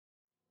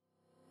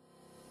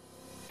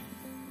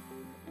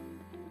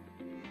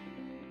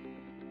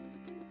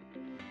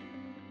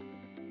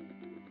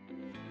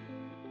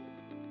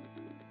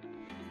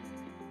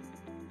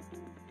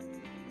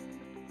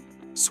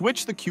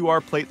Switch the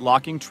QR plate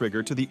locking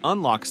trigger to the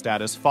unlock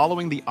status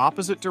following the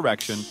opposite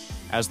direction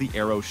as the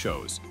arrow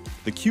shows.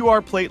 The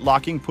QR plate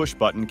locking push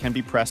button can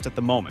be pressed at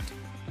the moment.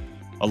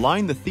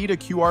 Align the Theta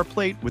QR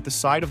plate with the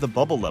side of the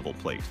bubble level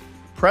plate.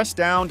 Press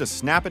down to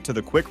snap it to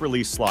the quick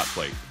release slot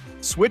plate.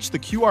 Switch the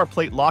QR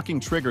plate locking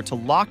trigger to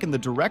lock in the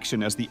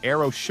direction as the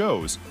arrow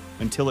shows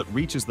until it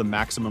reaches the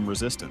maximum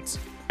resistance.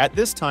 At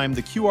this time,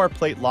 the QR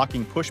plate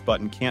locking push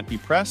button can't be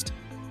pressed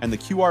and the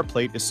QR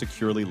plate is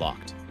securely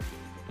locked.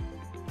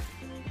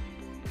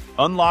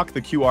 Unlock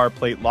the QR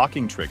plate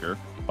locking trigger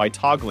by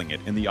toggling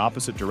it in the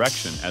opposite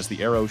direction as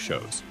the arrow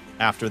shows.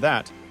 After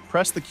that,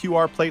 press the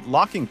QR plate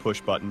locking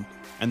push button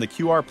and the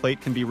QR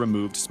plate can be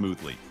removed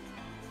smoothly.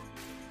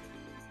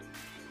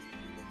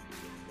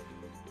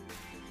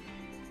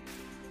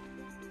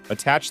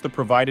 Attach the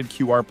provided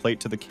QR plate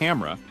to the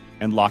camera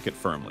and lock it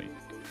firmly.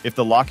 If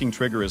the locking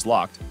trigger is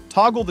locked,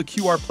 toggle the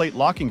QR plate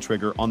locking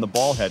trigger on the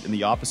ball head in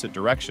the opposite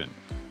direction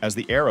as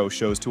the arrow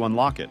shows to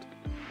unlock it.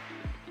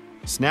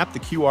 Snap the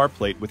QR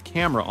plate with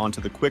camera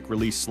onto the quick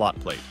release slot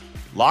plate.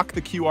 Lock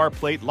the QR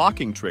plate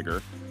locking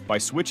trigger by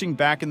switching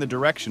back in the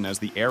direction as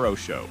the arrow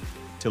show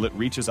till it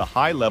reaches a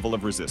high level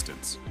of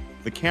resistance.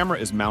 The camera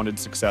is mounted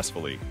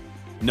successfully.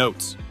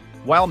 Notes: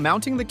 while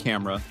mounting the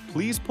camera,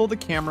 please pull the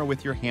camera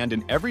with your hand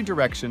in every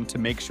direction to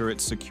make sure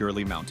it's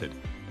securely mounted.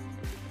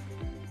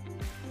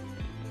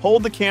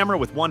 Hold the camera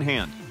with one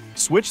hand.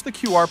 Switch the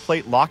QR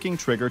plate locking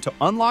trigger to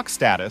unlock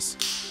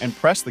status and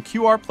press the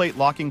QR plate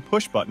locking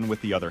push button with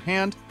the other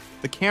hand.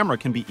 The camera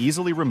can be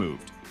easily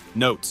removed.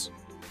 Notes: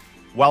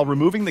 while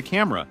removing the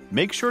camera,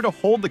 make sure to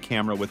hold the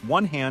camera with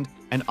one hand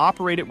and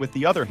operate it with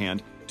the other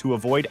hand to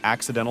avoid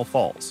accidental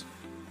falls.